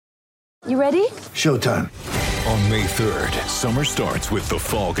You ready? Showtime. On May 3rd, summer starts with The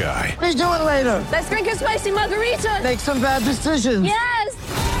Fall Guy. Let's do it later. Let's drink a spicy margarita. Make some bad decisions. Yes!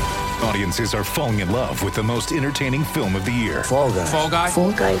 Audiences are falling in love with the most entertaining film of the year. Fall Guy. Fall Guy?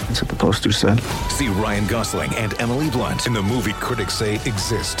 Fall guy. That's what the poster said. See Ryan Gosling and Emily Blunt in the movie critics say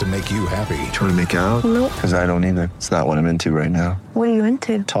exists to make you happy. Trying to make it out? Nope. Because I don't either. It's not what I'm into right now. What are you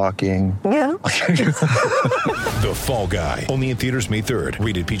into? Talking. Yeah. The Fall Guy. Only in theaters May 3rd.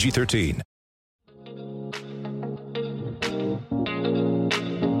 Rated PG-13.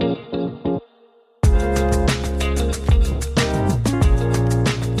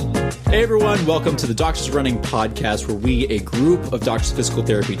 Hey everyone, welcome to the Doctors Running podcast, where we, a group of doctors of physical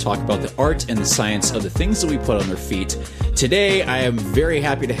therapy, talk about the art and the science of the things that we put on their feet. Today, I am very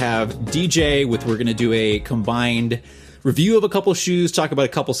happy to have DJ with, we're going to do a combined review of a couple shoes, talk about a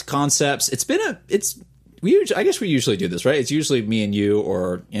couple concepts. I guess we usually do this, right? It's usually me and you,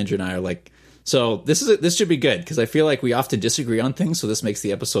 or Andrew and I are like, so this should be good, because I feel like we often disagree on things, so this makes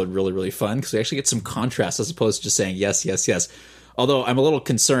the episode really, really fun, because we actually get some contrast as opposed to just saying yes, yes, yes. Although I'm a little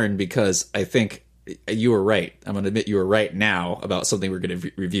concerned because I think you were right. I'm going to admit you were right now about something we're going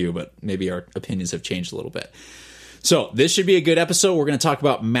to review, but maybe our opinions have changed a little bit. So this should be a good episode. We're going to talk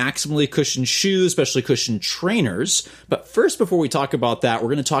about maximally cushioned shoes, especially cushioned trainers. But first, before we talk about that, we're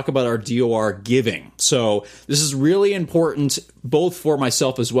going to talk about our DOR giving. So this is really important, both for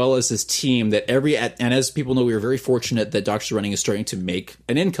myself as well as this team, that and as people know, we are very fortunate that Doctors Running is starting to make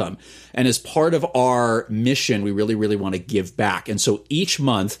an income. And as part of our mission, we really, really want to give back. And so each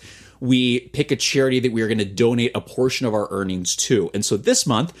month, we pick a charity that we are going to donate a portion of our earnings to. And so this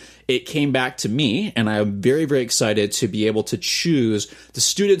month, it came back to me, and I'm very, very excited to be able to choose the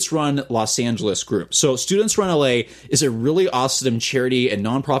Students Run Los Angeles group. So Students Run LA is a really awesome charity and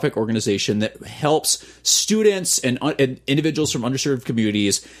nonprofit organization that helps students and individuals from underserved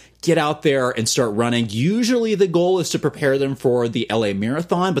communities get out there and start running. Usually the goal is to prepare them for the LA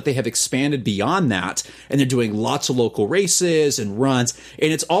Marathon, but they have expanded beyond that, and they're doing lots of local races and runs.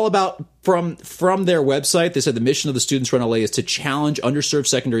 And it's all about, from their website, they said the mission of the Students Run LA is to challenge underserved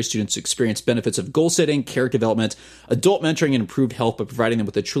secondary students to experience benefits of goal setting, character development, adult mentoring, and improved health by providing them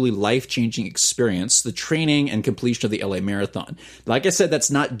with a truly life-changing experience, the training and completion of the LA Marathon. Like I said, that's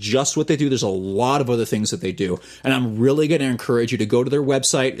not just what they do. There's a lot of other things that they do. And I'm really going to encourage you to go to their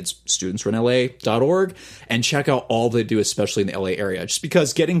website. It's studentsrunla.org, and check out all they do, especially in the LA area. Just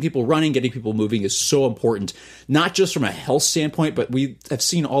because getting people running, getting people moving is so important, not just from a health standpoint, but we have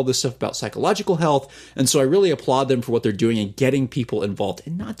seen all this stuff about psychological health. And so I really applaud them for what they're doing and getting people involved,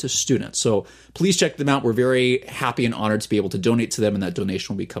 and not just students. So please check them out. We're very happy and honored to be able to donate to them, and that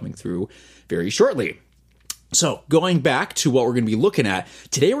donation will be coming through very shortly. So going back to what we're going to be looking at,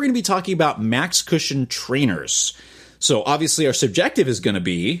 today we're going to be talking about max cushion trainers. So obviously our subjective is going to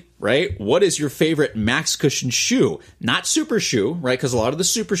be, right, what is your favorite max cushion shoe? Not super shoe, right, because a lot of the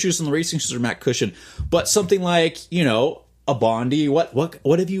super shoes and the racing shoes are max cushion, but something like, a Bondi.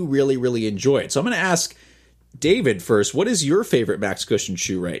 What have you really, really enjoyed? So I'm going to ask David first, what is your favorite max cushion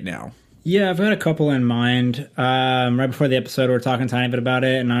shoe right now? Yeah, I've got a couple in mind. Right before the episode, we were talking a tiny bit about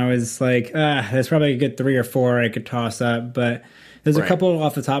it, and I was like, there's probably a good 3 or 4 I could toss up, but there's a couple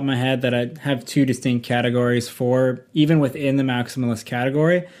off the top of my head that I have 2 distinct categories for, even within the maximalist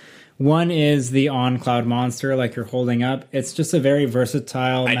category. One is the On Cloud Monster, like you're holding up. It's just a very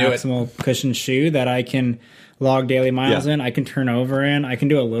versatile maximal cushion shoe that I can log daily miles in. I can turn over in. I can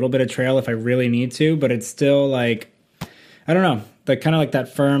do a little bit of trail if I really need to, but it's still like, I don't know, kind of like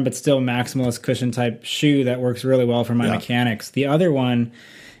that firm but still maximalist cushion type shoe that works really well for my mechanics. The other one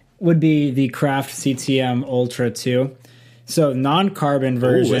would be the Craft CTM Ultra 2. So non-carbon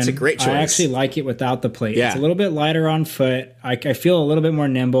version. Ooh, that's a great choice. I actually like it without the plate. Yeah. It's a little bit lighter on foot. I feel a little bit more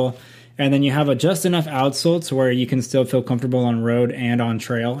nimble. And then you have just enough outsole to where you can still feel comfortable on road and on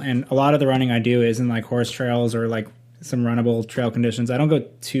trail. And a lot of the running I do is in like horse trails or like some runnable trail conditions. I don't go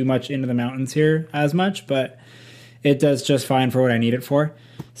too much into the mountains here as much, but it does just fine for what I need it for.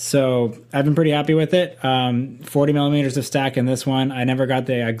 So I've been pretty happy with it. 40 millimeters of stack in this one. I never got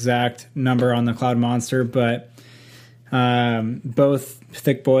the exact number on the Cloud Monster, but both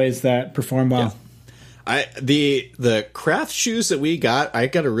thick boys that perform well. Yeah. The Craft shoes that we got, I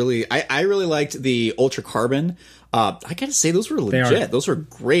really liked the Ultra Carbon. I gotta say, those were legit. Those were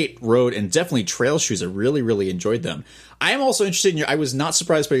great road and definitely trail shoes. I really, really enjoyed them. I am also interested in I was not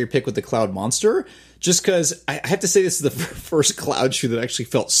surprised by your pick with the Cloud Monster. just because I have to say this is the first cloud shoe that actually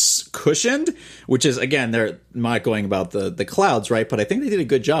felt cushioned, which is, again, they're not going about the clouds, right? But I think they did a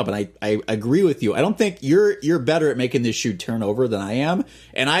good job, and I agree with you. I don't think you're better at making this shoe turn over than I am,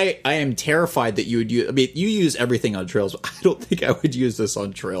 and I am terrified that you would use. I mean, you use everything on trails. I don't think I would use this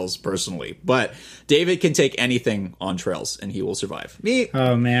on trails personally, but David can take anything on trails, and he will survive. Me,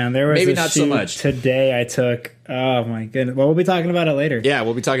 oh man, there was maybe a not shoe so much today. I took. Oh my goodness. Well, we'll be talking about it later. Yeah,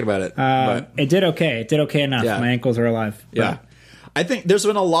 we'll be talking about it. But it did okay. It did okay enough. Yeah. My ankles are alive. Yeah. I think there's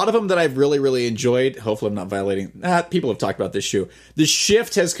been a lot of them that I've really, really enjoyed. Hopefully I'm not violating. People have talked about this shoe. The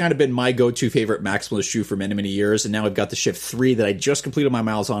Shift has kind of been my go-to favorite maximalist shoe for many, many years. And now I've got the Shift 3 that I just completed my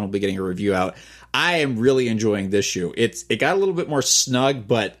miles on. I'll be getting a review out. I am really enjoying this shoe. It got a little bit more snug,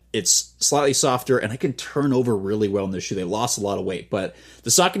 but it's slightly softer, and I can turn over really well in this shoe. They lost a lot of weight. But the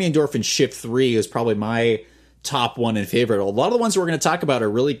Saucony Endorphin Shift 3 is probably my top one and favorite. A lot of the ones we're going to talk about are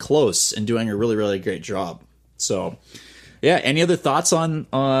really close and doing a really, really great job. So, yeah, any other thoughts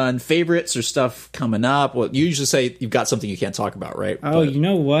on favorites or stuff coming up? Well, you usually say you've got something you can't talk about, right? Oh, you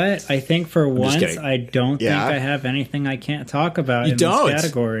know what? I think for once, I don't think Yeah. I have anything I can't talk about You in don't? this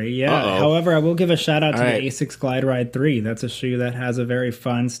category. Yeah. Uh-oh. However, I will give a shout out to right. the Asics Glide Ride 3. That's a shoe that has a very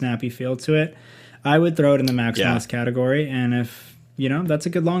fun, snappy feel to it. I would throw it in the maximalist category, and if, that's a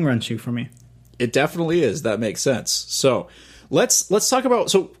good long run shoe for me. It definitely is. That makes sense. So let's talk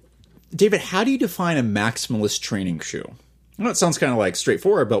about. So, David, how do you define a maximalist training shoe? Well, it sounds kind of like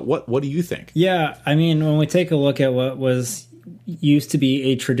straightforward, but what do you think? Yeah, I mean, when we take a look at what was used to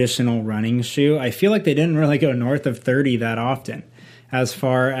be a traditional running shoe, I feel like they didn't really go north of 30 that often as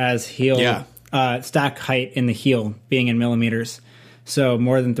far as heel stack height in the heel being in millimeters. So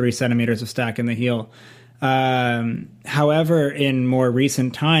more than 3 centimeters of stack in the heel. However, in more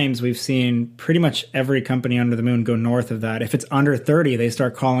recent times, we've seen pretty much every company under the moon go north of that. If it's under 30, they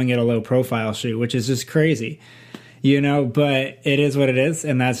start calling it a low profile shoe, which is just crazy, but it is what it is.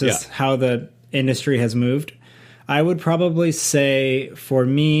 And that's just how the industry has moved. I would probably say for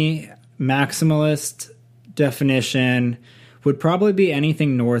me, maximalist definition would probably be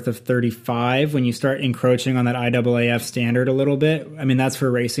anything north of 35 when you start encroaching on that IAAF standard a little bit. I mean, that's for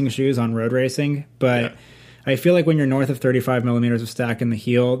racing shoes on road racing, but I feel like when you're north of 35 millimeters of stack in the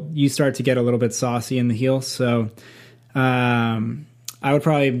heel, you start to get a little bit saucy in the heel. So I would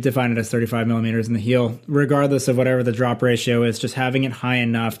probably define it as 35 millimeters in the heel, regardless of whatever the drop ratio is, just having it high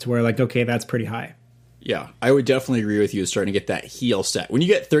enough to where, like, okay, that's pretty high. Yeah, I would definitely agree with you starting to get that heel stack. When you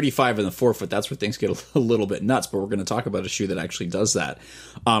get 35 in the forefoot, that's where things get a little bit nuts, but we're going to talk about a shoe that actually does that.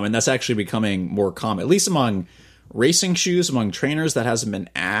 And that's actually becoming more common, at least among racing shoes, among trainers. That hasn't been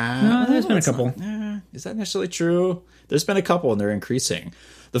No, there's been a couple. Is that necessarily true? There's been a couple, and they're increasing.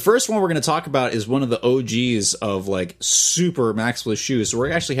 The first one we're going to talk about is one of the OGs of like super maximalist shoes. So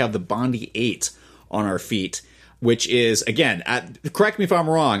we actually have the Bondi 8 on our feet, which is, again, correct me if I'm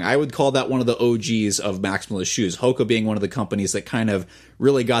wrong, I would call that one of the OGs of maximalist shoes. Hoka being one of the companies that kind of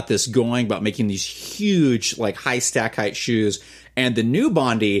really got this going about making these huge, like, high stack height shoes. And the new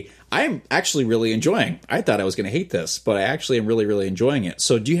Bondi, I'm actually really enjoying. I thought I was going to hate this, but I actually am really, really enjoying it.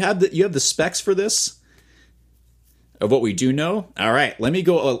 So do you have the specs for this? Of what we do know? All right, let me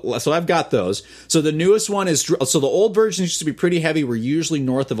go. So I've got those. So the newest one is, so the old versions used to be pretty heavy. We're usually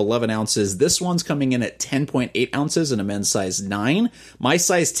north of 11 ounces. This one's coming in at 10.8 ounces in a men's size 9. My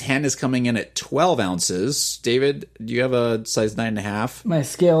size 10 is coming in at 12 ounces. David, do you have a size 9.5? My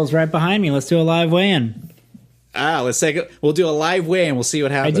scale's right behind me. Let's do a live weigh-in. Let's take it. We'll do a live weigh and we'll see what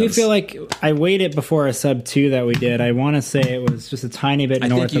happens. I do feel like I weighed it before a sub 2 that we did. I want to say it was just a tiny bit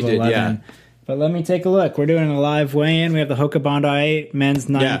north of 11. Yeah. But let me take a look. We're doing a live weigh-in. We have the Hoka Bondi 8, men's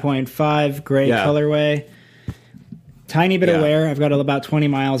 9.5, gray colorway. Tiny bit of wear. I've got about 20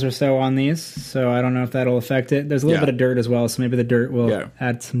 miles or so on these, so I don't know if that'll affect it. There's a little bit of dirt as well, so maybe the dirt will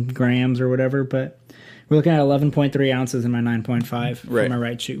add some grams or whatever. But we're looking at 11.3 ounces in my 9.5 for my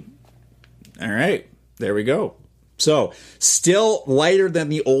right shoe. All right. There we go. So, still lighter than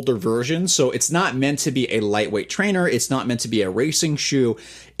the older version. So, it's not meant to be a lightweight trainer. It's not meant to be a racing shoe.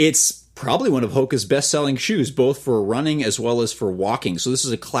 It's probably one of Hoka's best-selling shoes, both for running as well as for walking. So, this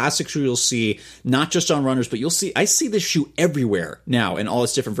is a classic shoe you'll see not just on runners, but I see this shoe everywhere now in all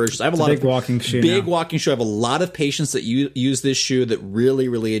its different versions. I have a lot of walking shoe. Big walking shoe. I have a lot of patients that use this shoe that really,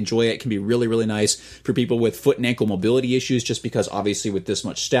 really enjoy it. It can be really, really nice for people with foot and ankle mobility issues, just because obviously with this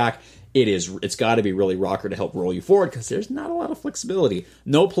much stack, it's got to be really rocker to help roll you forward because there's not a lot of flexibility.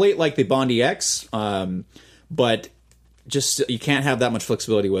 No plate like the Bondi X, but you can't have that much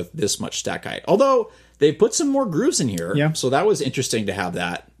flexibility with this much stack height. Although they put some more grooves in here, so that was interesting to have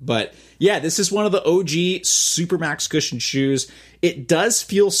that. But yeah, this is one of the OG Supermax cushion shoes. It does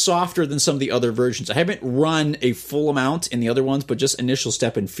feel softer than some of the other versions. I haven't run a full amount in the other ones, but just initial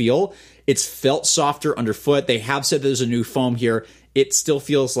step and feel, it's felt softer underfoot. They have said there's a new foam here. It still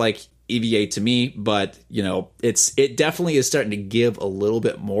feels like EVA to me, but it definitely is starting to give a little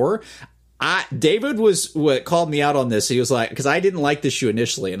bit more. David was what called me out on this. He was like, because I didn't like this shoe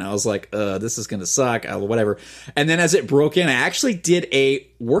initially, and I was like, this is gonna suck, whatever. And then as it broke in, I actually did a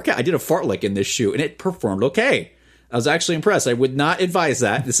workout. I did a fartlek in this shoe, and it performed okay. I was actually impressed. I would not advise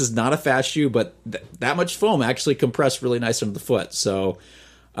that. This is not a fast shoe, but that much foam actually compressed really nice under the foot. So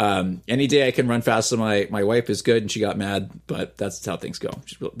any day I can run faster than my wife is good, and she got mad, but that's how things go.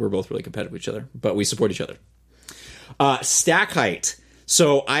 We're both really competitive with each other, but we support each other. Stack height.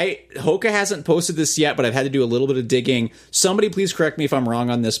 So Hoka hasn't posted this yet, but I've had to do a little bit of digging. Somebody please correct me if I'm wrong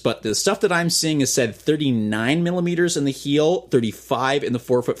on this, but the stuff that I'm seeing is said 39 millimeters in the heel, 35 in the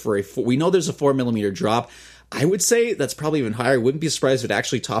forefoot we know there's a 4 millimeter drop. I would say that's probably even higher. I wouldn't be surprised if it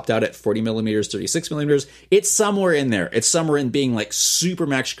actually topped out at 40 millimeters, 36 millimeters. It's somewhere in there. It's somewhere in being like super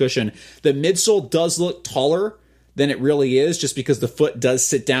max cushion. The midsole does look taller than it really is, just because the foot does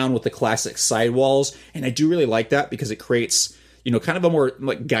sit down with the classic sidewalls. And I do really like that because it creates, kind of a more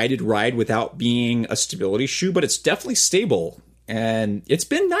like guided ride without being a stability shoe, but it's definitely stable. And it's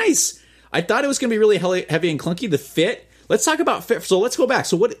been nice. I thought it was going to be really heavy and clunky. The fit. Let's talk about fit. So let's go back.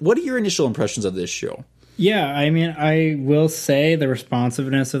 So what are your initial impressions of this shoe? Yeah, I mean, I will say the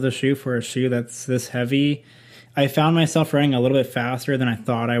responsiveness of the shoe for a shoe that's this heavy, I found myself running a little bit faster than I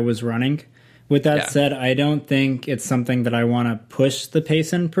thought I was running. With that said, I don't think it's something that I want to push the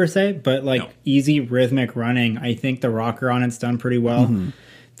pace in per se, but easy rhythmic running, I think the rocker on it's done pretty well. Mm-hmm.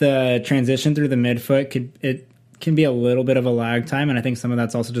 The transition through the midfoot can be a little bit of a lag time, and I think some of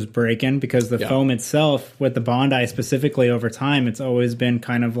that's also just break-in because the foam itself, with the Bondi specifically over time, it's always been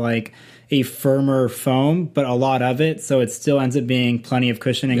kind of like a firmer foam, but a lot of it, so it still ends up being plenty of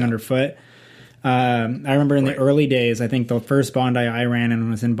cushioning underfoot. I remember in the early days, I think the first Bondi I ran in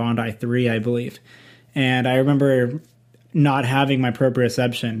was in Bondi 3, I believe, and I remember not having my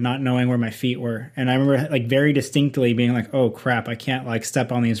proprioception, not knowing where my feet were, and I remember like very distinctly being like, oh crap, I can't like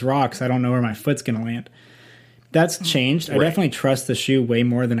step on these rocks, I don't know where my foot's gonna land. That's changed. I definitely trust the shoe way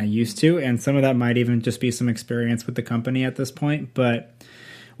more than I used to, and some of that might even just be some experience with the company at this point. But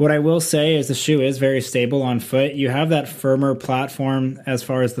what I will say is the shoe is very stable on foot. You have that firmer platform as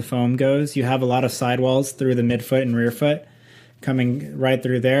far as the foam goes. You have a lot of sidewalls through the midfoot and rear foot coming right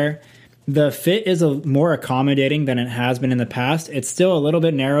through there. The fit is more accommodating than it has been in the past. It's still a little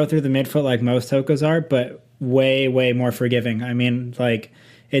bit narrow through the midfoot like most Hokas are, but way, way more forgiving. I mean, like,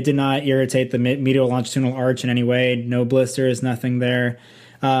 it did not irritate the medial longitudinal arch in any way. No blisters, nothing there.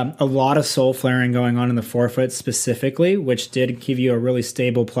 A lot of sole flaring going on in the forefoot specifically, which did give you a really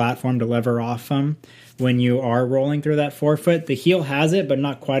stable platform to lever off from when you are rolling through that forefoot. The heel has it, but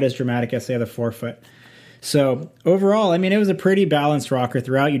not quite as dramatic as, say, the forefoot. So overall, I mean, it was a pretty balanced rocker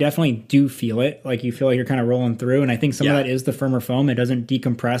throughout. You definitely do feel it. Like, you feel like you're kind of rolling through. And I think some of that is the firmer foam. It doesn't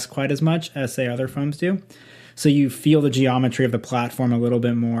decompress quite as much as, say, other foams do. So you feel the geometry of the platform a little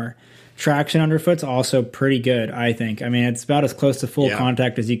bit more. Traction underfoot's also pretty good, I think. I mean, it's about as close to full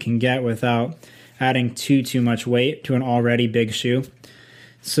contact as you can get without adding too much weight to an already big shoe.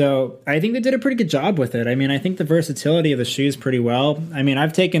 So I think they did a pretty good job with it. I mean, I think the versatility of the shoe is pretty well. I mean,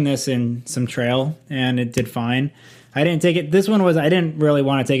 I've taken this in some trail, and it did fine. I didn't take it. This one was, I didn't really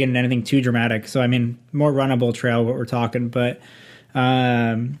want to take it in anything too dramatic. So, I mean, more runnable trail, what we're talking. But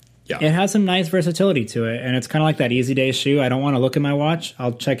it has some nice versatility to it, and it's kind of like that easy day shoe. I don't want to look at my watch.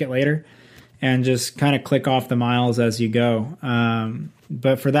 I'll check it later and just kind of click off the miles as you go.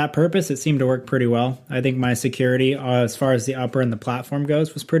 But for that purpose, it seemed to work pretty well. I think my security, as far as the upper and the platform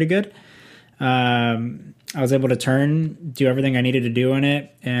goes, was pretty good. I was able to do everything I needed to do in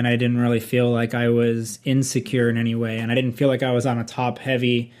it, and I didn't really feel like I was insecure in any way, and I didn't feel like I was on a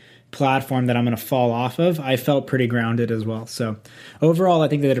top-heavy platform that I'm going to fall off of. I felt pretty grounded as well. So overall, I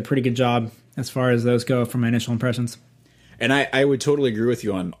think they did a pretty good job as far as those go from my initial impressions. And I would totally agree with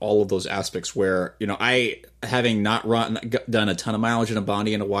you on all of those aspects where, I, having not done a ton of mileage in a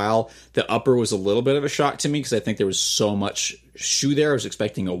Bondi in a while, the upper was a little bit of a shock to me because I think there was so much shoe there. I was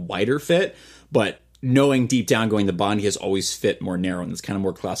expecting a wider fit, but knowing deep down going the Bondi has always fit more narrow, and it's kind of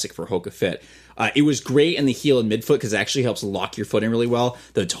more classic for Hoka fit. It was great in the heel and midfoot because it actually helps lock your foot in really well.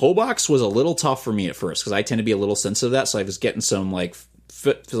 The toe box was a little tough for me at first because I tend to be a little sensitive to that, so I was getting some like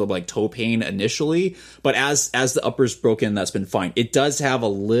feel like toe pain initially, but as the upper's broken, that's been fine. It does have a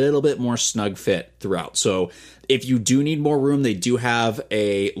little bit more snug fit throughout. So if you do need more room, they do have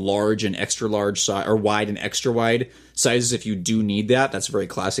a large and extra large size, or wide and extra wide sizes. If you do need that, that's very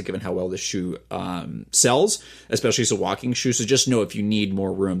classic given how well this shoe sells, especially as a walking shoe. So just know if you need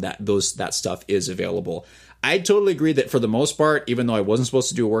more room, that stuff is available. I totally agree that for the most part, even though I wasn't supposed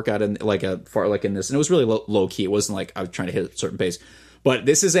to do a workout in like in this, and it was really low key. It wasn't like I was trying to hit a certain pace. But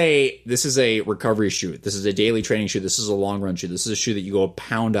this is a recovery shoe. This is a daily training shoe. This is a long run shoe. This is a shoe that you go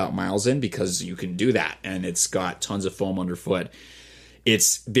pound out miles in because you can do that. And it's got tons of foam underfoot.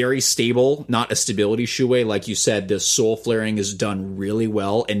 It's very stable, not a stability shoe way. Like you said, the sole flaring is done really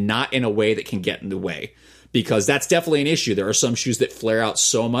well and not in a way that can get in the way, because that's definitely an issue. There are some shoes that flare out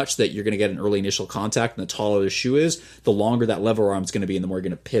so much that you're going to get an early initial contact, and the taller the shoe is, the longer that lever arm is going to be and the more you're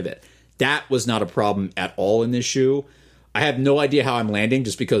going to pivot. That was not a problem at all in this shoe. I have no idea how I'm landing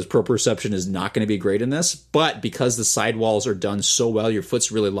just because proprioception is not going to be great in this, but because the sidewalls are done so well, your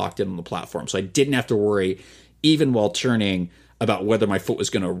foot's really locked in on the platform. So I didn't have to worry, even while turning, about whether my foot was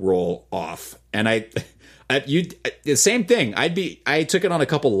going to roll off. And the same thing. I took it on a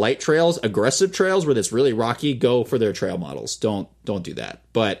couple light trails, aggressive trails where it's really rocky. Go for their trail models. Don't do that.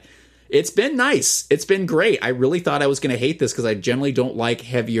 But it's been nice. It's been great. I really thought I was going to hate this because I generally don't like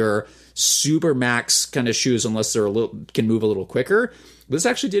heavier super max kind of shoes unless they're can move a little quicker. This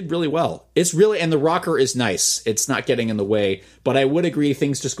actually did really well. And the rocker is nice. It's not getting in the way, but I would agree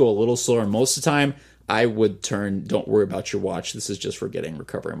things just go a little slower. And most of the time I would turn, don't worry about your watch. This is just for getting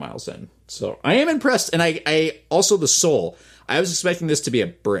recovery miles in. So I am impressed. And I also the sole, I was expecting this to be a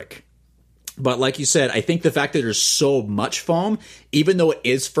brick. But like you said, I think the fact that there's so much foam, even though it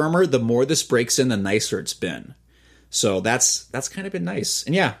is firmer, the more this breaks in, the nicer it's been. So that's kind of been nice.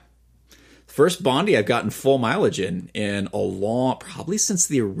 And yeah, first Bondi I've gotten full mileage in a long, probably since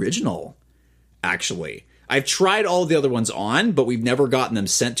the original, actually. I've tried all the other ones on, but we've never gotten them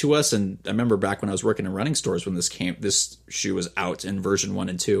sent to us. And I remember back when I was working in running stores when this shoe was out in version 1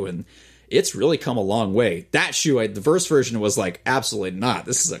 and 2, and it's really come a long way. That shoe, the first version was like, absolutely not.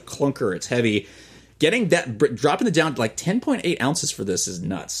 This is a clunker. It's heavy. Getting that, dropping it down to like 10.8 ounces for this is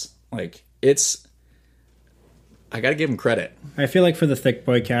nuts. Like, I got to give him credit. I feel like for the thick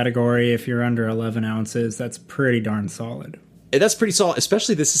boy category, if you're under 11 ounces, that's pretty darn solid. That's pretty solid,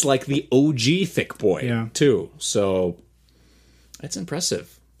 especially this is like the OG thick boy, too. So it's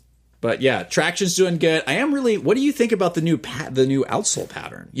impressive. But yeah, traction's doing good. What do you think about the new outsole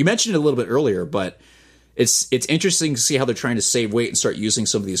pattern? You mentioned it a little bit earlier, but it's interesting to see how they're trying to save weight and start using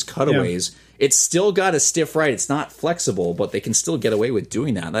some of these cutaways. Yeah. It's still got a stiff right. It's not flexible, but they can still get away with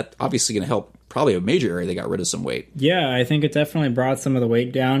doing that. That's obviously going to help probably a major area they got rid of some weight. Yeah, I think it definitely brought some of the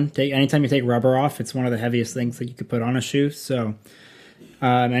weight down. Anytime you take rubber off, it's one of the heaviest things that you could put on a shoe. So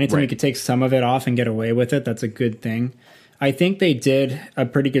anytime you could take some of it off and get away with it, that's a good thing. I think they did a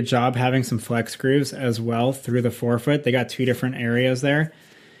pretty good job having some flex grooves as well through the forefoot. They got 2 different areas there.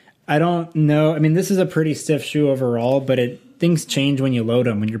 I don't know. I mean, this is a pretty stiff shoe overall, but things change when you load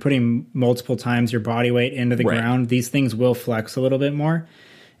them. When you're putting multiple times your body weight into the ground, these things will flex a little bit more.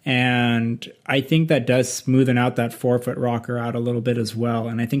 And I think that does smoothen out that forefoot rocker out a little bit as well.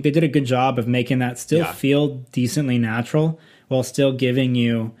 And I think they did a good job of making that still feel decently natural while still giving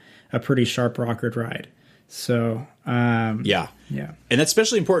you a pretty sharp rockered ride. So, yeah. And that's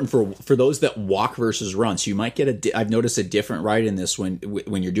especially important for those that walk versus run. So you might get I've noticed a different ride in this when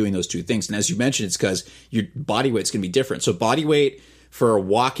you're doing those two things. And as you mentioned, it's because your body weight's going to be different. So body weight for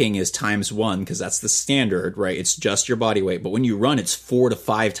walking is ×1 because that's the standard, right? It's just your body weight. But when you run, it's 4 to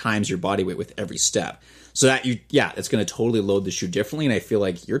 5 times your body weight with every step. So that it's going to totally load the shoe differently. And I feel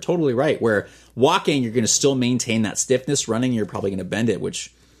like you're totally right. Where walking, you're going to still maintain that stiffness. Running, you're probably going to bend it,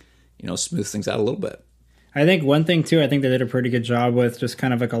 which, smooths things out a little bit. I think one thing, too, I think they did a pretty good job with, just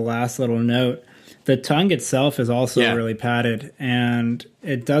kind of like a last little note, the tongue itself is also really padded, and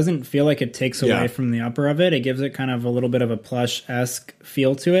it doesn't feel like it takes away from the upper of it. It gives it kind of a little bit of a plush-esque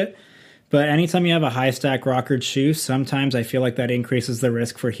feel to it. But anytime you have a high-stack rockered shoe, sometimes I feel like that increases the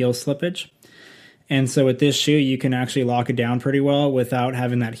risk for heel slippage. And so with this shoe, you can actually lock it down pretty well without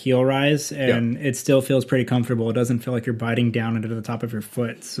having that heel rise, and it still feels pretty comfortable. It doesn't feel like you're biting down into the top of your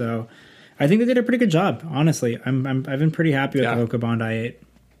foot. So I think they did a pretty good job, honestly. I've been pretty happy with the Hoka Bondi 8.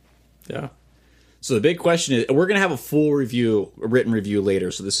 Yeah. So the big question is, we're going to have a full review, a written review later.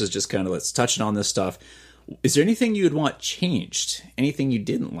 So this is just kind of, let's touch on this stuff. Is there anything you would want changed? Anything you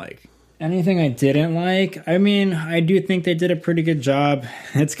didn't like? Anything I didn't like? I mean, I do think they did a pretty good job.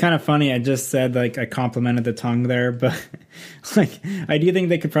 It's kind of funny. I just said, like, I complimented the tongue there, but, like, I do think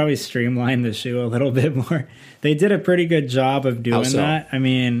they could probably streamline the shoe a little bit more. They did a pretty good job of doing that. I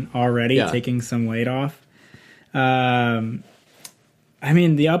mean, already taking some weight off. I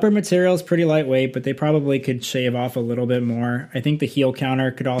mean, the upper material is pretty lightweight, but they probably could shave off a little bit more. I think the heel counter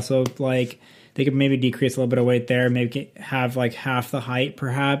could also, like, they could maybe decrease a little bit of weight there, maybe have like half the height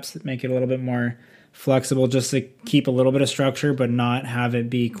perhaps, make it a little bit more flexible just to keep a little bit of structure but not have it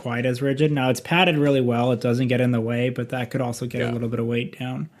be quite as rigid. Now it's padded really well, it doesn't get in the way, but that could also get a little bit of weight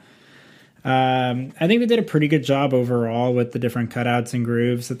down. I think they did a pretty good job overall with the different cutouts and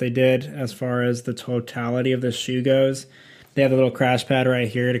grooves that they did as far as the totality of the shoe goes. They have a little crash pad right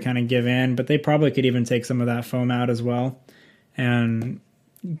here to kind of give in, but they probably could even take some of that foam out as well and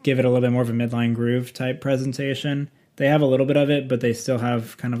give it a little bit more of a midline groove type presentation. They have a little bit of it, but they still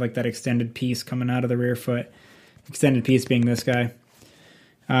have kind of like that extended piece coming out of the rear foot. Extended piece being this guy.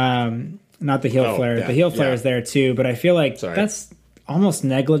 Not the heel flare. Yeah, the heel flare is there too, but I feel like that's almost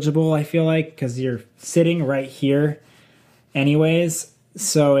negligible, I feel like, because you're sitting right here anyways.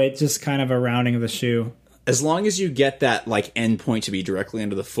 So it's just kind of a rounding of the shoe. As long as you get that like end point to be directly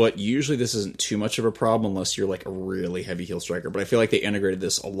under the foot, usually this isn't too much of a problem unless you're like a really heavy heel striker. But I feel like they integrated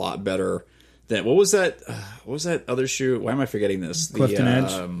this a lot better than what was that? What was that other shoe? Why am I forgetting this? Clifton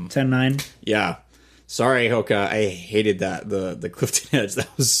Edge 10.9. Yeah, sorry, Hoka. I hated that the Clifton Edge. That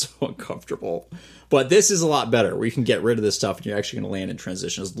was so uncomfortable. But this is a lot better, where you can get rid of this stuff and you're actually going to land in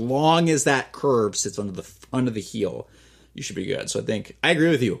transition. As long as that curve sits under the heel, you should be good. So I think I agree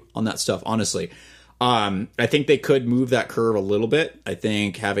with you on that stuff. Honestly. I think they could move that curve a little bit. I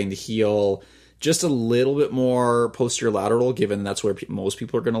think having the heel just a little bit more posterior lateral, given that's where most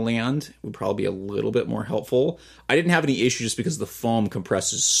people are going to land, would probably be a little bit more helpful. I didn't have any issues because the foam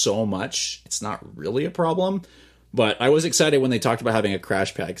compresses so much. It's not really a problem. But I was excited when they talked about having a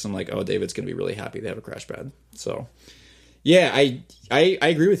crash pad because I'm like, oh, David's going to be really happy they have a crash pad. So, yeah, I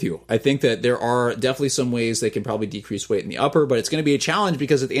agree with you. I think that there are definitely some ways they can probably decrease weight in the upper, but it's going to be a challenge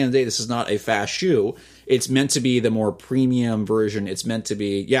because at the end of the day, this is not a fast shoe. It's meant to be the more premium version. It's meant to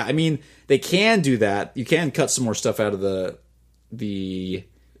be, I mean, they can do that. You can cut some more stuff out of the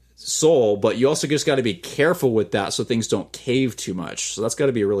sole, but you also just got to be careful with that so things don't cave too much. So that's got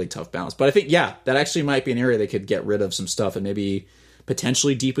to be a really tough balance. But I think, that actually might be an area they could get rid of some stuff and maybe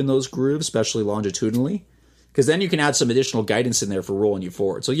potentially deepen those grooves, especially longitudinally. Because then you can add some additional guidance in there for rolling you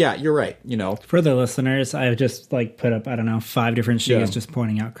forward. So, you're right. For the listeners, I've just put up, 5 different shoes just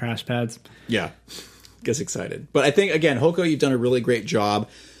pointing out crash pads. Yeah. Gets excited. But I think, again, Hoka, you've done a really great job.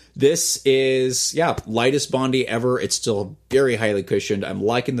 This is, lightest Bondi ever. It's still very highly cushioned. I'm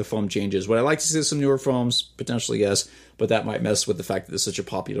liking the foam changes. Would I like to see some newer foams? Potentially, yes. But that might mess with the fact that it's such a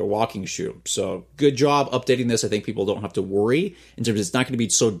popular walking shoe. So good job updating this. I think people don't have to worry in terms of it's not going to be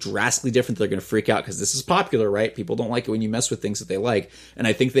so drastically different that they're going to freak out because this is popular, right? People don't like it when you mess with things that they like. And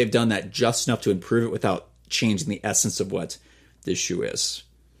I think they've done that just enough to improve it without changing the essence of what this shoe is.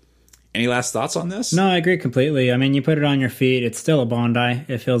 Any last thoughts on this? No, I agree completely. I mean, you put it on your feet, it's still a Bondi.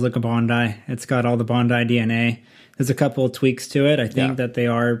 It feels like a Bondi. It's got all the Bondi DNA. There's a couple of tweaks to it. I think that they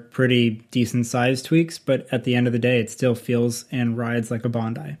are pretty decent sized tweaks, but at the end of the day, it still feels and rides like a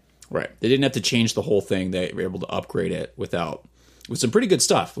Bondi. Right. They didn't have to change the whole thing. They were able to upgrade it with some pretty good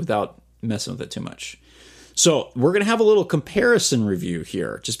stuff without messing with it too much. So we're going to have a little comparison review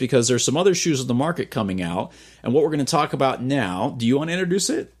here, just because there's some other shoes on the market coming out. And what we're going to talk about now, do you want to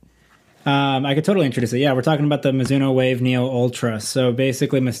introduce it? I could totally introduce it. Yeah, we're talking about the Mizuno Wave Neo Ultra. So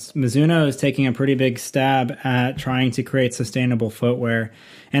basically, Mizuno is taking a pretty big stab at trying to create sustainable footwear.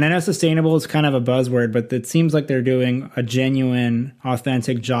 And I know sustainable is kind of a buzzword, but it seems like they're doing a genuine,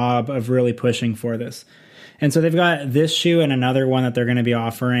 authentic job of really pushing for this. And so they've got this shoe and another one that they're going to be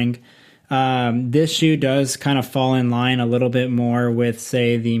offering. This shoe does kind of fall in line a little bit more with,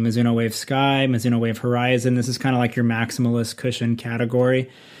 say, the Mizuno Wave Sky, Mizuno Wave Horizon. This is kind of like your maximalist cushion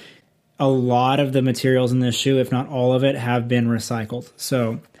category. A lot of the materials in this shoe, if not all of it, have been recycled.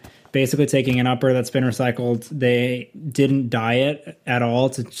 So basically taking an upper that's been recycled, they didn't dye it at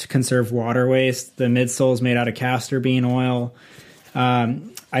all to conserve water waste. The midsole is made out of castor bean oil.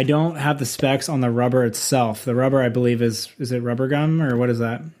 I don't have the specs on the rubber itself. The rubber, I believe, is it rubber gum or what is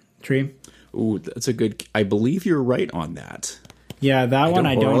that? Tree? Ooh, that's a good... I believe you're right on that. Yeah, that one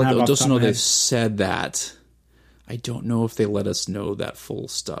I don't have off the top of my head. Just know they've said that. I don't know if they let us know that full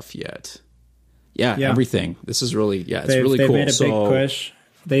stuff yet. Yeah. Everything. This is really, it's really cool. They've made a big push.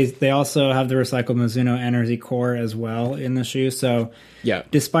 They also have the recycled Mizuno Energy Core as well in the shoe. So Yeah.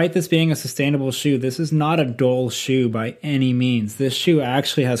 despite this being a sustainable shoe, this is not a dull shoe by any means. This shoe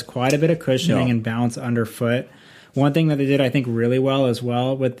actually has quite a bit of cushioning and bounce underfoot. One thing that they did, I think, really well as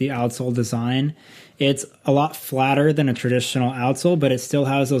well with the outsole design, it's a lot flatter than a traditional outsole, but it still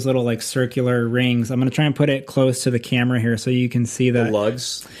has those little like circular rings. I'm going to try and put it close to the camera here so you can see that. The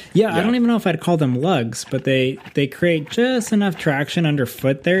lugs. Yeah, I don't even know if I'd call them lugs, but they create just enough traction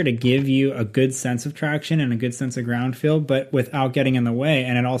underfoot there to give you a good sense of traction and a good sense of ground feel, but without getting in the way.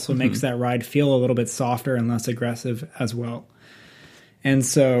 And it also makes that ride feel a little bit softer and less aggressive as well. And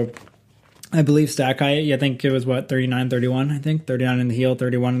so I believe stack height, I think it was 39, 31, I think. 39 in the heel,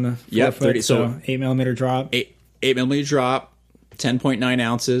 31 in the forefoot. 30, so 8 millimeter drop. 8 millimeter drop, 10.9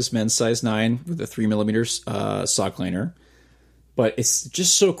 ounces, men's size 9 with a 3 millimeters sock liner. But it's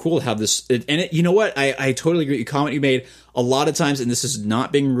just so cool to have this. You know what? I totally agree with the comment you made. A lot of times, and this is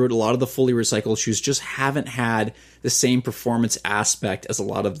not being rude, a lot of the fully recycled shoes just haven't had the same performance aspect as a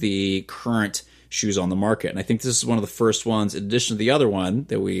lot of the current shoes on the market. And I think this is one of the first ones, in addition to the other one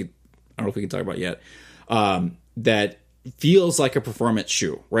that I don't know if we can talk about yet, that feels like a performance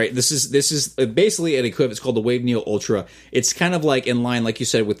shoe, right? This is basically an equivalent. It's called the Wave Neo Ultra. It's kind of like in line, like you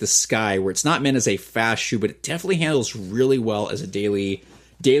said, with the Sky, where it's not meant as a fast shoe, but it definitely handles really well as a daily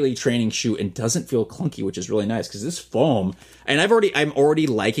training shoe and doesn't feel clunky, which is really nice because this foam. And I'm already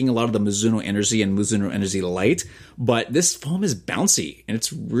liking a lot of the Mizuno Energy and Mizuno Energy Light, but this foam is bouncy and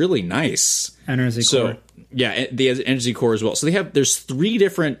it's really nice. Energy Core. Yeah, the Energy Core as well. So there's 3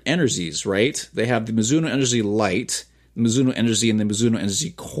 different energies, right? They have the Mizuno Energy Light, the Mizuno Energy, and the Mizuno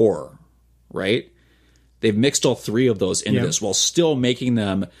Energy Core, right? They've mixed all 3 of those into this while still making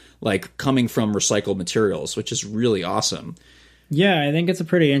them like coming from recycled materials, which is really awesome. Yeah, I think it's a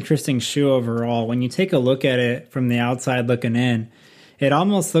pretty interesting shoe overall. When you take a look at it from the outside looking in, it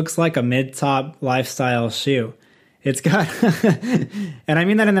almost looks like a mid-top lifestyle shoe. It's got, and I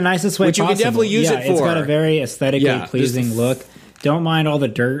mean that in the nicest way possible. Which you can definitely use it for. It's got a very aesthetically pleasing look. Don't mind all the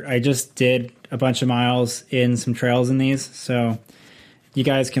dirt. I just did a bunch of miles in some trails in these, so you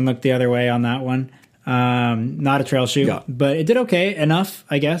guys can look the other way on that one. Not a trail shoe, but it did okay enough,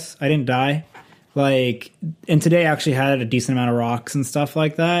 I guess. I didn't die. And today actually had a decent amount of rocks and stuff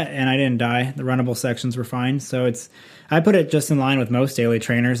like that, and I didn't die. The runnable sections were fine, so I put it just in line with most daily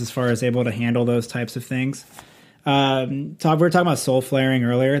trainers as far as able to handle those types of things. Todd, we were talking about sole flaring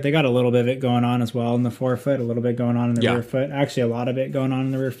earlier. They got a little bit of it going on as well in the forefoot, a little bit going on in the rear foot. Actually, a lot of it going on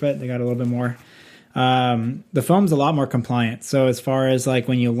in the rear foot. They got a little bit more. The foam's a lot more compliant. So as far as like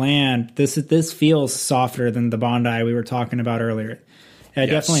when you land, this feels softer than the Bondi we were talking about earlier. It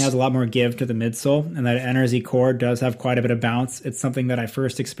definitely has a lot more give to the midsole, and that Energy Core does have quite a bit of bounce. It's something that I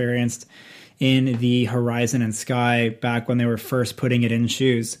first experienced in the Horizon and Sky back when they were first putting it in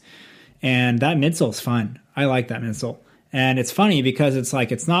shoes. And that midsole's fun. I like that midsole. And it's funny because it's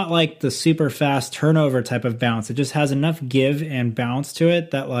not like the super fast turnover type of bounce. It just has enough give and bounce to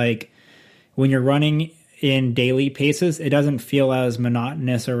it that like when you're running in daily paces, it doesn't feel as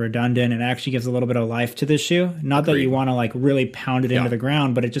monotonous or redundant. It actually gives a little bit of life to the shoe. Not that you want to like really pound it into the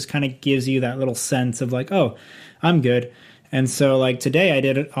ground, but it just kind of gives you that little sense of like, oh, I'm good. And so like today I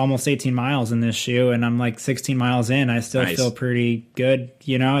did almost 18 miles in this shoe and I'm like 16 miles in. I still feel pretty good.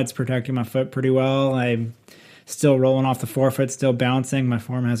 You know, it's protecting my foot pretty well. I'm still rolling off the forefoot, still bouncing. My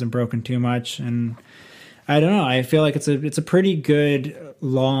form hasn't broken too much. And I don't know. I feel like it's a pretty good,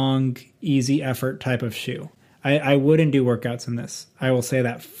 long, easy effort type of shoe. I wouldn't do workouts in this. I will say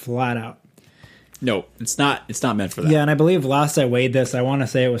that flat out. No, it's not meant for that. Yeah, and I believe last I weighed this, I want to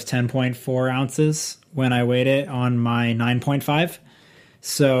say it was 10.4 ounces when I weighed it on my 9.5.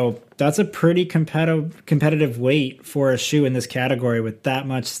 So that's a pretty competitive weight for a shoe in this category with that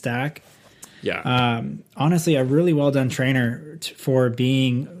much stack. Yeah. Honestly, a really well done trainer for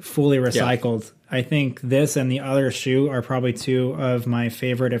being fully recycled. Yeah. I think this and the other shoe are probably 2 of my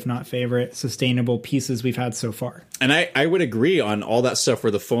favorite, if not favorite, sustainable pieces we've had so far. And I would agree on all that stuff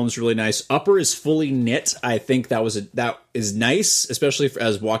where the foam's really nice. Upper is fully knit. I think that is nice, especially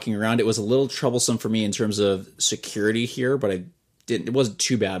as walking around. It was a little troublesome for me in terms of security here, but it wasn't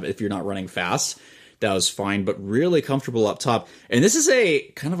too bad if you're not running fast. That was fine, but really comfortable up top. And this is a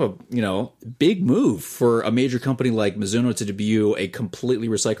kind of a, big move for a major company like Mizuno to debut a completely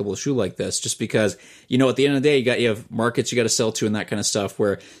recyclable shoe like this, just because, at the end of the day, you have markets you got to sell to and that kind of stuff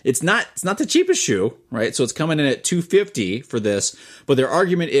where it's not the cheapest shoe, right? So it's coming in at $250 for this, but their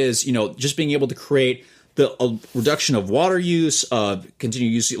argument is, just being able to create the reduction of water use,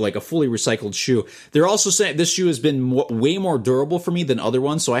 continued use, like a fully recycled shoe. They're also saying this shoe has been way more durable for me than other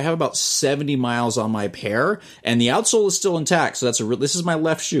ones. So I have about 70 miles on my pair, and the outsole is still intact. So this is my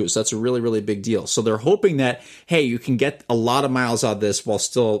left shoe. So that's a really, really big deal. So they're hoping that, hey, you can get a lot of miles out of this while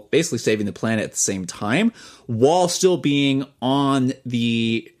still basically saving the planet at the same time, while still being on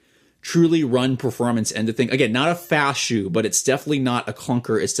the truly run performance end of thing. Again, not a fast shoe, but it's definitely not a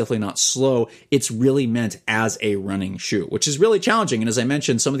clunker. It's definitely not slow. It's really meant as a running shoe, which is really challenging. And as I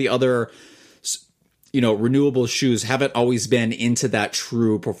mentioned, some of the other, renewable shoes haven't always been into that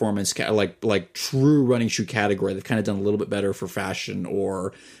true performance, like true running shoe category. They've kind of done a little bit better for fashion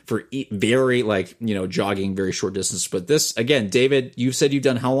or for very jogging, very short distance. But this, again, David, you've said you've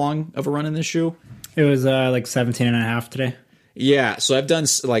done how long of a run in this shoe? It was like 17 and a half today. Yeah, so I've done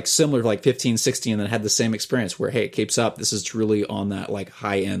like similar, like 15, 16, and then had the same experience where, hey, it keeps up. This is truly on that like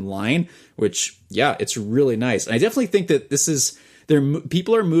high end line, which, yeah, it's really nice. And I definitely think that this is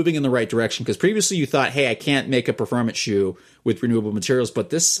people are moving in the right direction, because previously you thought, hey, I can't make a performance shoe with renewable materials, but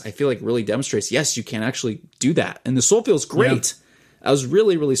this I feel like really demonstrates, yes, you can actually do that, and the sole feels great. Yeah. I was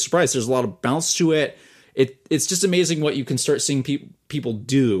really, really surprised. There's a lot of bounce to it. It's just amazing what you can start seeing people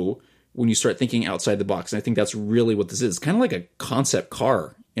do when you start thinking outside the box. And I think that's really what this is. It's kind of like a concept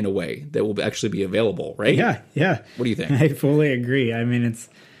car in a way that will actually be available, right? Yeah. What do you think? I fully agree. I mean, it's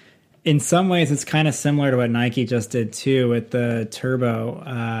in some ways it's kind of similar to what Nike just did too with the Turbo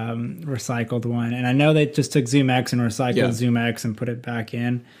recycled one. And I know they just took Zoom X and recycled Zoom X and put it back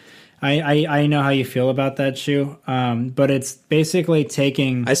in. I know how you feel about that shoe, but it's basically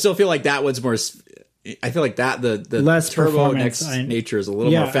taking... I still feel like that one's more... I feel like that the less Turbo Next nature is a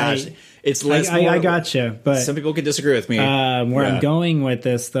little more fast. It's less. I gotcha, but some people could disagree with me. Where I'm going with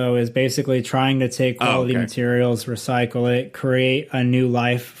this though is basically trying to take quality materials, recycle it, create a new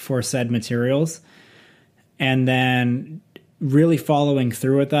life for said materials, and then really following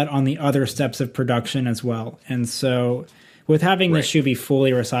through with that on the other steps of production as well. And so, with having the shoe be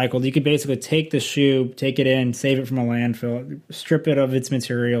fully recycled, you could basically take the shoe, take it in, save it from a landfill, strip it of its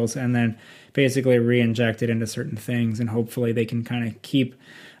materials, and then basically re-inject it into certain things, and hopefully they can kind of keep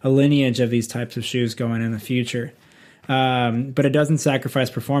a lineage of these types of shoes going in the future. But it doesn't sacrifice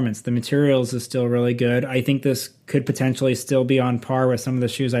performance. The materials is still really good. I think this could potentially still be on par with some of the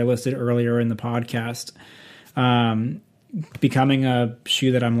shoes I listed earlier in the podcast, becoming a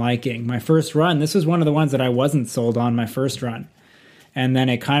shoe that I'm liking. My first run, this was one of the ones that I wasn't sold on my first run, and then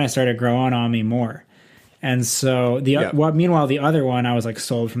it kind of started growing on me more. And so meanwhile, the other one, I was like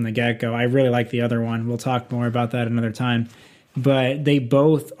sold from the get-go. I really like the other one. We'll talk more about that another time. But they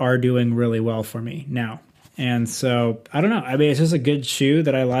both are doing really well for me now. And so, I don't know. I mean, it's just a good shoe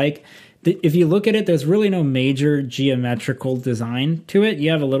that I like. If you look at it, there's really no major geometrical design to it. You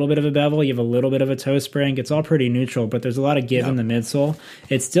have a little bit of a bevel. You have a little bit of a toe spring. It's all pretty neutral, but there's a lot of give in the midsole.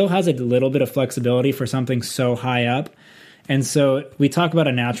 It still has a little bit of flexibility for something so high up. And so we talk about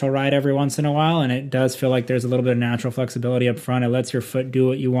a natural ride every once in a while, and it does feel like there's a little bit of natural flexibility up front. It lets your foot do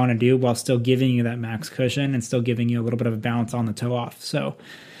what you want to do while still giving you that max cushion and still giving you a little bit of a bounce on the toe off. So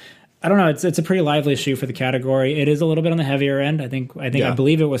I don't know. It's a pretty lively shoe for the category. It is a little bit on the heavier end. I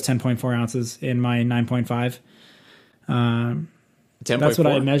believe it was 10.4 ounces in my 9.5. 10.4? That's what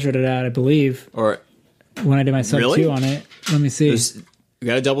I measured it at, I believe. Or when I did my sub 2 on it. Let me see. We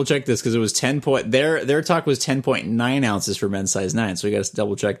got to double check this because it was 10 point. Their talk was 10.9 ounces for men's size 9. So we got to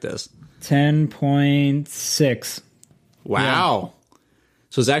double check this. 10.6. Wow. Yeah.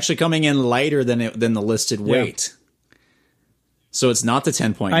 So it's actually coming in lighter than the listed weight. So it's not the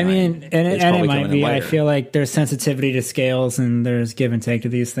 10.9. I mean, and it might be. I feel like there's sensitivity to scales and there's give and take to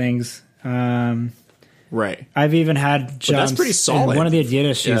these things. Right. I've even had jumps. That's pretty solid. In one of the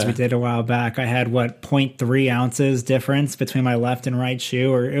Adidas shoes we did a while back, I had 0.3 ounces difference between my left and right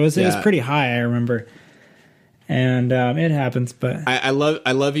shoe, or it was pretty high, I remember. And it happens, but I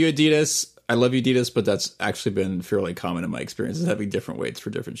love you, Adidas. I love you, Adidas, but that's actually been fairly common in my experience, is having different weights for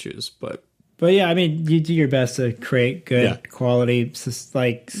different shoes. But yeah, I mean, you do your best to create good quality,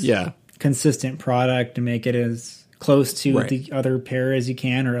 consistent product and make it as close to the other pair as you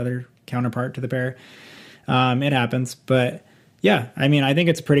can, or other counterpart to the pair. It happens, but yeah, I mean, I think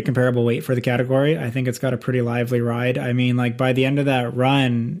it's a pretty comparable weight for the category. I think it's got a pretty lively ride. I mean, like by the end of that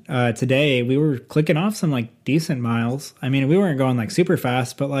run today, we were clicking off some like decent miles. I mean, we weren't going like super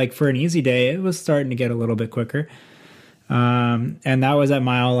fast, but like for an easy day, it was starting to get a little bit quicker. And that was at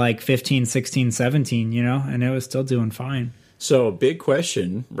mile like 15, 16, 17, and it was still doing fine. So big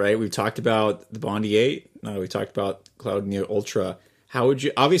question, right? We've talked about the Bondi 8. We talked about Cloud Neo Ultra. How would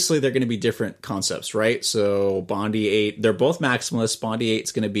you, obviously they're going to be different concepts, right? So Bondi 8, they're both maximalist. Bondi 8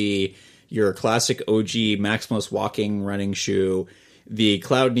 is going to be your classic OG Maximus walking running shoe. The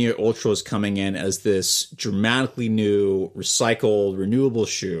Cloud Neo Ultra is coming in as this dramatically new, recycled, renewable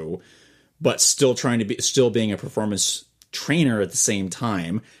shoe, but still being a performance trainer at the same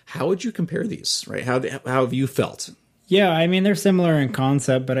time. How would you compare these, right? How have you felt? Yeah, I mean, they're similar in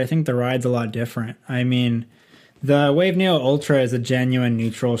concept, but I think the ride's a lot different. I mean, the Wave Neo Ultra is a genuine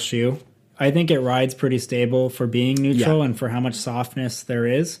neutral shoe. I think it rides pretty stable for being neutral and for how much softness there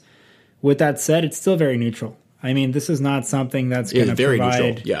is. With that said, it's still very neutral. I mean, this is not something that's going to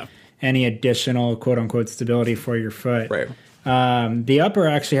provide any additional quote-unquote stability for your foot. Right. The upper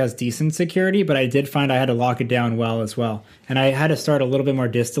actually has decent security, but I did find I had to lock it down well as well. And I had to start a little bit more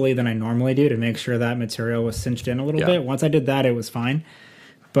distally than I normally do to make sure that material was cinched in a little bit. Once I did that, it was fine.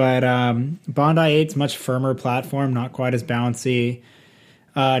 But Bondi 8's much firmer platform, not quite as bouncy,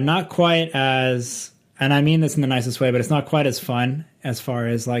 not quite as... And I mean this in the nicest way, but it's not quite as fun as far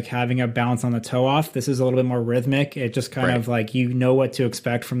as like having a bounce on the toe off. This is a little bit more rhythmic. It just kind of like, you know what to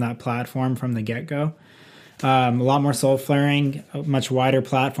expect from that platform from the get-go. A lot more sole flaring, a much wider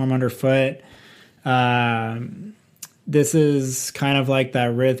platform underfoot. This is kind of like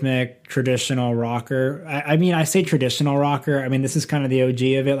that rhythmic traditional rocker. I mean, I say traditional rocker. I mean, this is kind of the OG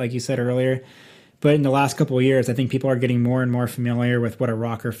of it, like you said earlier. But in the last couple of years, I think people are getting more and more familiar with what a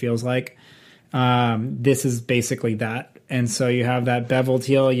rocker feels like. This is basically that. And so you have that beveled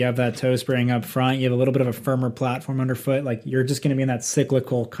heel, you have that toe spring up front, you have a little bit of a firmer platform underfoot. Like you're just going to be in that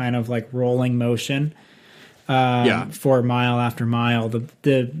cyclical kind of like rolling motion for mile after mile.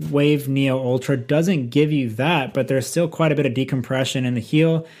 The Wave Neo Ultra doesn't give you that, but there's still quite a bit of decompression in the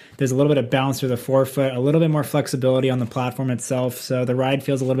heel. There's a little bit of bounce through the forefoot, a little bit more flexibility on the platform itself. So the ride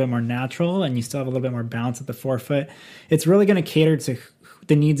feels a little bit more natural and you still have a little bit more bounce at the forefoot. It's really going to cater to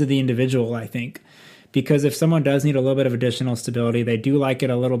the needs of the individual, I think. Because if someone does need a little bit of additional stability, they do like it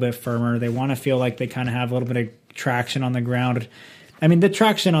a little bit firmer. They want to feel like they kind of have a little bit of traction on the ground. I mean, the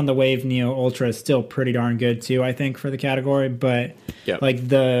traction on the Wave Neo Ultra is still pretty darn good too, I think, for the category. But like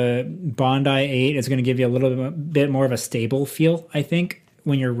the Bondi 8 is going to give you a little bit more of a stable feel, I think,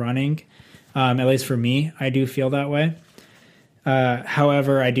 when you're running. At least for me, I do feel that way.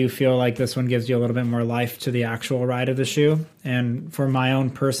 However, I do feel like this one gives you a little bit more life to the actual ride of the shoe. And for my own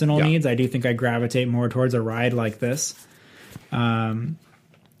personal needs, I do think I gravitate more towards a ride like this.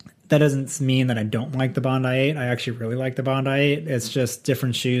 That doesn't mean that I don't like the Bondi 8. I actually really like the Bondi 8. It's just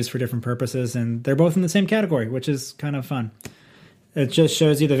different shoes for different purposes, and they're both in the same category, which is kind of fun. It just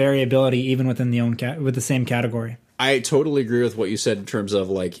shows you the variability even within with the same category. I totally agree with what you said in terms of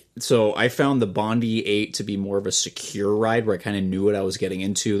like, so I found the Bondi 8 to be more of a secure ride where I kind of knew what I was getting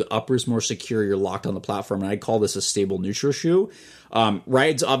into. The upper's more secure. You're locked on the platform. And I'd call this a stable neutral shoe.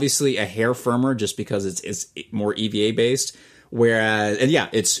 Ride's obviously a hair firmer just because it's more EVA based. Whereas, and yeah,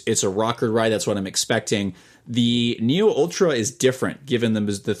 it's a rocker ride. That's what I'm expecting. The Neo Ultra is different, given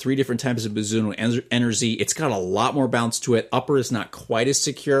the three different types of Mizuno Energy. It's got a lot more bounce to it. Upper is not quite as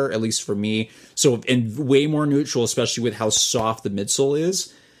secure, at least for me. So, and way more neutral, especially with how soft the midsole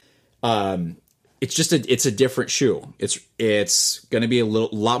is. It's a different shoe. It's going to be a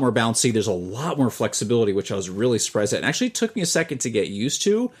lot more bouncy. There's a lot more flexibility, which I was really surprised at. And actually, it took me a second to get used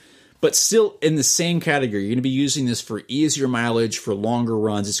to. But still in the same category, you're going to be using this for easier mileage, for longer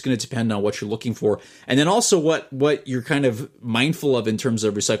runs. It's going to depend on what you're looking for. And then also what you're kind of mindful of in terms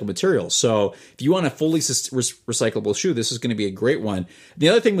of recycled materials. So if you want a fully recyclable shoe, this is going to be a great one. The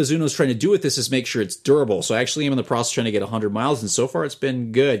other thing Mizuno's trying to do with this is make sure it's durable. So I actually am in the process trying to get 100 miles, and so far it's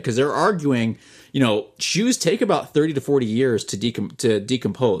been good. Because they're arguing, shoes take about 30 to 40 years to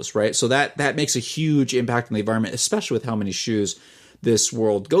decompose, right? So that makes a huge impact on the environment, especially with how many shoes this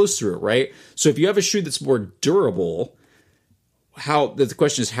world goes through, right? So if you have a shoe that's more durable, the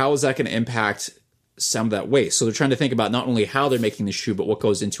question is, how is that going to impact some of that waste? So they're trying to think about not only how they're making the shoe, but what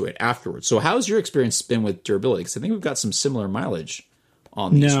goes into it afterwards. So how's your experience been with durability? Because I think we've got some similar mileage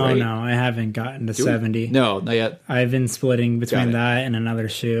on these, right? No, I haven't gotten to 70. No, not yet. I've been splitting between that and another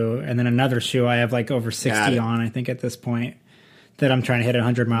shoe. And then another shoe I have like over 60 on, I think, at this point, that I'm trying to hit a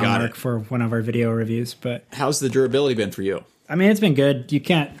 100-mile mark for one of our video reviews. But how's the durability been for you? I mean, it's been good. You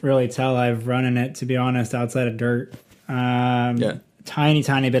can't really tell I've run in it, to be honest, outside of dirt. Tiny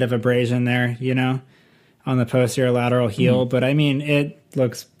bit of abrasion there, on the posterior lateral heel. But, I mean, it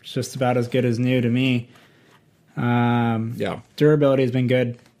looks just about as good as new to me. Durability has been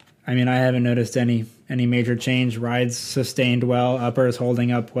good. I mean, I haven't noticed any major change. Rides sustained well. Upper is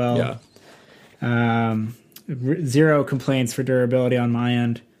holding up well. Zero complaints for durability on my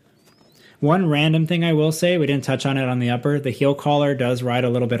end. One random thing I will say, we didn't touch on it on the upper. The heel collar does ride a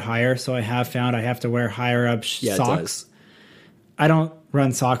little bit higher, so I have found I have to wear higher up socks. I don't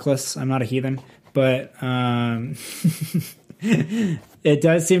run sockless. I'm not a heathen, but it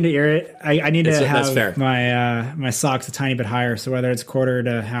does seem to irritate. I need to have my socks a tiny bit higher. So whether it's quarter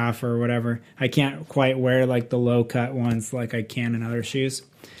to half or whatever, I can't quite wear like the low cut ones like I can in other shoes.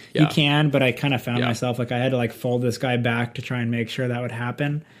 Yeah. You can, but I kind of found myself like I had to like fold this guy back to try and make sure that would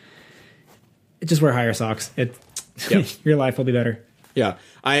happen. Just wear higher socks. Your life will be better. Yeah,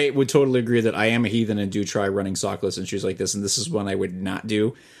 I would totally agree that I am a heathen and do try running sockless and shoes like this, and this is one I would not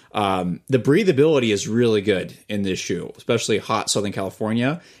do. The breathability is really good in this shoe, especially hot Southern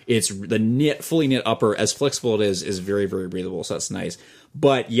California. It's the fully knit upper, as flexible it is very, very breathable, so that's nice.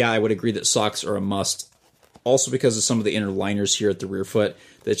 But yeah, I would agree that socks are a must. Also because of some of the inner liners here at the rear foot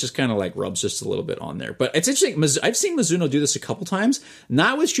that just kind of like rubs just a little bit on there. But it's interesting. I've seen Mizuno do this a couple times,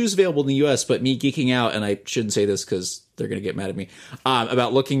 not with shoes available in the US, but me geeking out, and I shouldn't say this because they're going to get mad at me,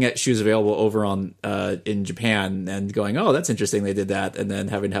 about looking at shoes available over on in Japan and going, oh, that's interesting, they did that, and then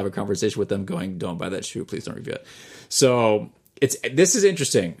having to have a conversation with them going, don't buy that shoe, please don't review it. So this is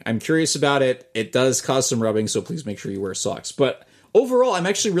interesting. I'm curious about it. It does cause some rubbing, so please make sure you wear socks. But overall, I'm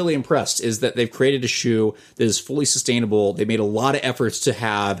actually really impressed is that they've created a shoe that is fully sustainable. They made a lot of efforts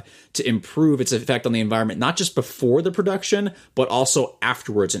to improve its effect on the environment, not just before the production, but also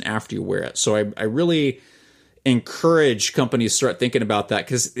afterwards and after you wear it. So I really encourage companies to start thinking about that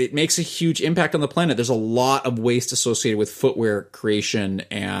because it makes a huge impact on the planet. There's a lot of waste associated with footwear creation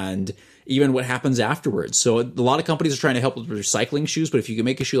and even what happens afterwards. So a lot of companies are trying to help with recycling shoes, but if you can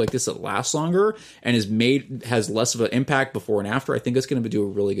make a shoe like this that lasts longer and has less of an impact before and after, I think it's going to do a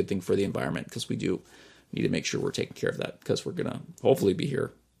really good thing for the environment because we do need to make sure we're taking care of that because we're going to hopefully be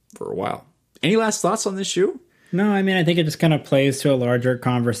here for a while. Any last thoughts on this shoe? No, I mean, I think it just kind of plays to a larger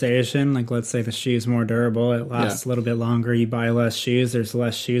conversation. Like, let's say the shoe's more durable. It lasts a little bit longer. You buy less shoes. There's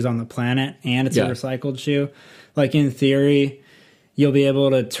less shoes on the planet, and it's a recycled shoe. Like, in theory, you'll be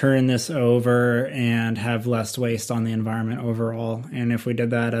able to turn this over and have less waste on the environment overall. And if we did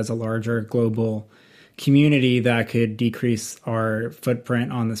that as a larger global community, that could decrease our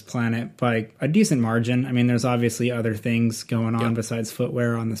footprint on this planet by a decent margin. I mean, there's obviously other things going on besides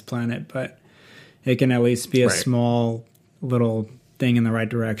footwear on this planet, but it can at least be a small little thing in the right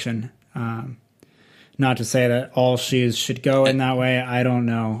direction. Not to say that all shoes should go in that way. I don't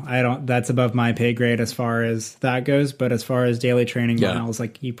know. That's above my pay grade as far as that goes. But as far as daily training miles,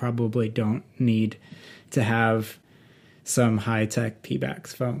 like you probably don't need to have some high tech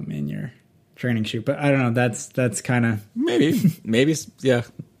Pebax foam in your training shoe. But I don't know. That's kind of maybe yeah.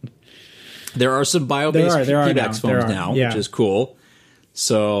 There are some bio-based Pebax foams now, which is cool.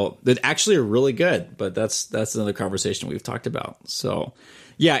 So that actually are really good, but that's another conversation we've talked about. So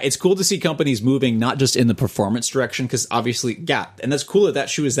yeah, it's cool to see companies moving not just in the performance direction, because obviously, and that's cool that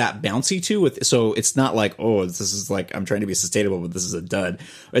shoe is that bouncy too. So it's not like, oh, this is like I'm trying to be sustainable, but this is a dud.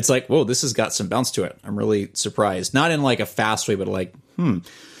 It's like, whoa, this has got some bounce to it. I'm really surprised, not in like a fast way, but like,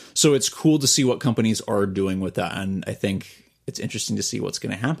 So it's cool to see what companies are doing with that, and I think it's interesting to see what's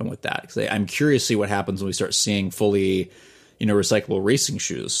going to happen with that because I'm curious to see what happens when we start seeing fully, recyclable racing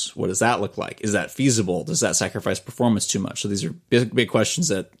shoes. What does that look like? Is that feasible? Does that sacrifice performance too much? So these are big questions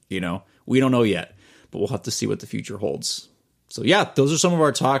that, we don't know yet, but we'll have to see what the future holds. So yeah, those are some of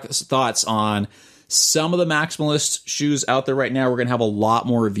our thoughts on some of the maximalist shoes out there right now. We're going to have a lot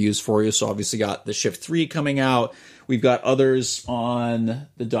more reviews for you. So obviously got the Shift 3 coming out. We've got others on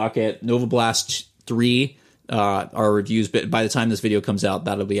the docket. Nova Blast 3, our reviews, but by the time this video comes out,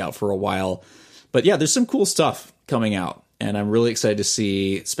 that'll be out for a while. But yeah, there's some cool stuff coming out. And I'm really excited to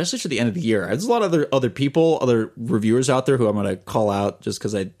see, especially for the end of the year. There's a lot of other people, other reviewers out there who I'm going to call out just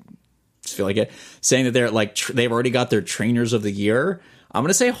because I just feel like it, saying that they're like they've already got their trainers of the year. I'm going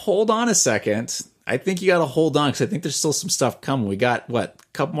to say, hold on a second. I think you got to hold on because I think there's still some stuff coming. We got a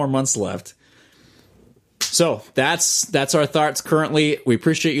couple more months left. So that's our thoughts currently. We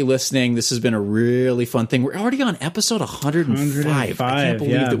appreciate you listening. This has been a really fun thing. We're already on episode 105. I can't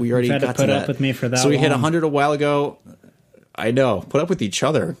believe that we already got to that. Put up with me for that. So we hit 100 a while ago. I know. Put up with each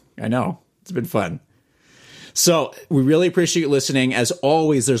other. I know. It's been fun. So we really appreciate you listening. As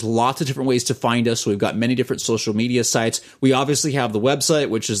always, there's lots of different ways to find us. So we've got many different social media sites. We obviously have the website,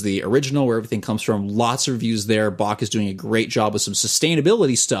 which is the original where everything comes from. Lots of reviews there. Bach is doing a great job with some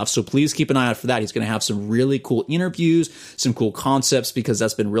sustainability stuff. So please keep an eye out for that. He's going to have some really cool interviews, some cool concepts, because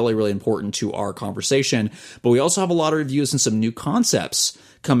that's been really, really important to our conversation. But we also have a lot of reviews and some new concepts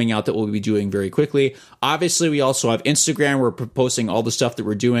coming out that we'll be doing very quickly. Obviously, we also have Instagram. We're posting all the stuff that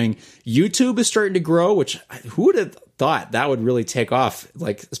we're doing. YouTube is starting to grow, which who would have thought that would really take off,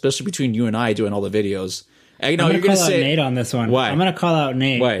 like especially between you and I doing all the videos. I know I'm you're going going to to say Nate on this one. Why? I'm going to call out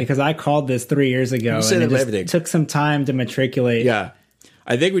Nate Why? because I called this 3 years ago. You said and it just everything. took some time to matriculate. Yeah.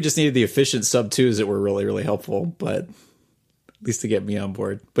 I think we just needed the efficient sub 2s that were really, really helpful, but at least to get me on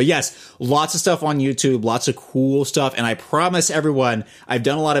board. But yes, lots of stuff on YouTube, lots of cool stuff. And I promise everyone, I've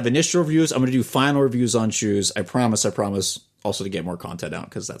done a lot of initial reviews. I'm going to do final reviews on shoes. I promise. Also to get more content out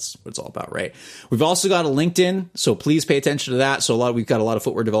because that's what it's all about, right? We've also got a LinkedIn, so please pay attention to that. So we've got a lot of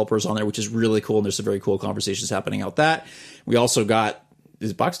footwear developers on there, which is really cool. And there's some very cool conversations happening out that. We also got,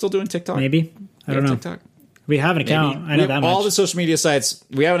 is Box still doing TikTok? Maybe. I don't know. TikTok? We have an account. Maybe. I know that much. All the social media sites.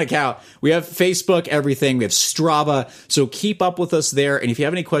 We have an account. We have Facebook, everything. We have Strava. So keep up with us there. And if you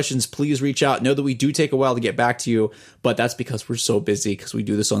have any questions, please reach out. Know that we do take a while to get back to you, but that's because we're so busy because we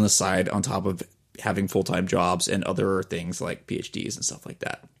do this on the side on top of having full-time jobs and other things like PhDs and stuff like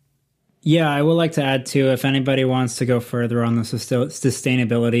that. Yeah, I would like to add too, if anybody wants to go further on the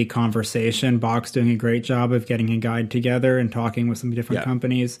sustainability conversation, Box doing a great job of getting a guide together and talking with some different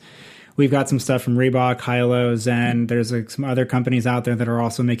companies. We've got some stuff from Reebok, Hilo, Zen. There's some other companies out there that are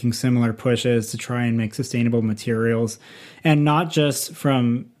also making similar pushes to try and make sustainable materials. And not just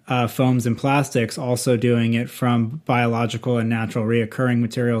from foams and plastics, also doing it from biological and natural reoccurring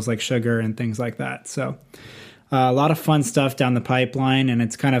materials like sugar and things like that. So a lot of fun stuff down the pipeline, and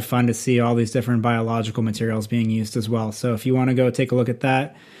it's kind of fun to see all these different biological materials being used as well. So if you want to go take a look at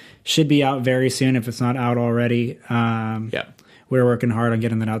that, should be out very soon if it's not out already. We're working hard on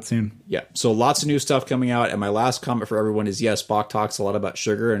getting that out soon. Yeah, so lots of new stuff coming out. And my last comment for everyone is, yes, Bach talks a lot about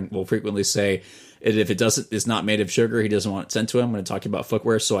sugar and will frequently say if is not made of sugar, he doesn't want it sent to him when talking about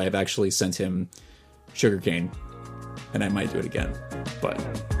footwear. So I have actually sent him sugarcane, and I might do it again. But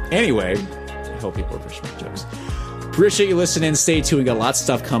anyway, I hope people appreciate my jokes. Appreciate you listening. Stay tuned. We got lots of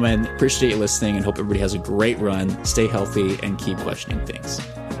stuff coming. Appreciate you listening and hope everybody has a great run. Stay healthy and keep questioning things.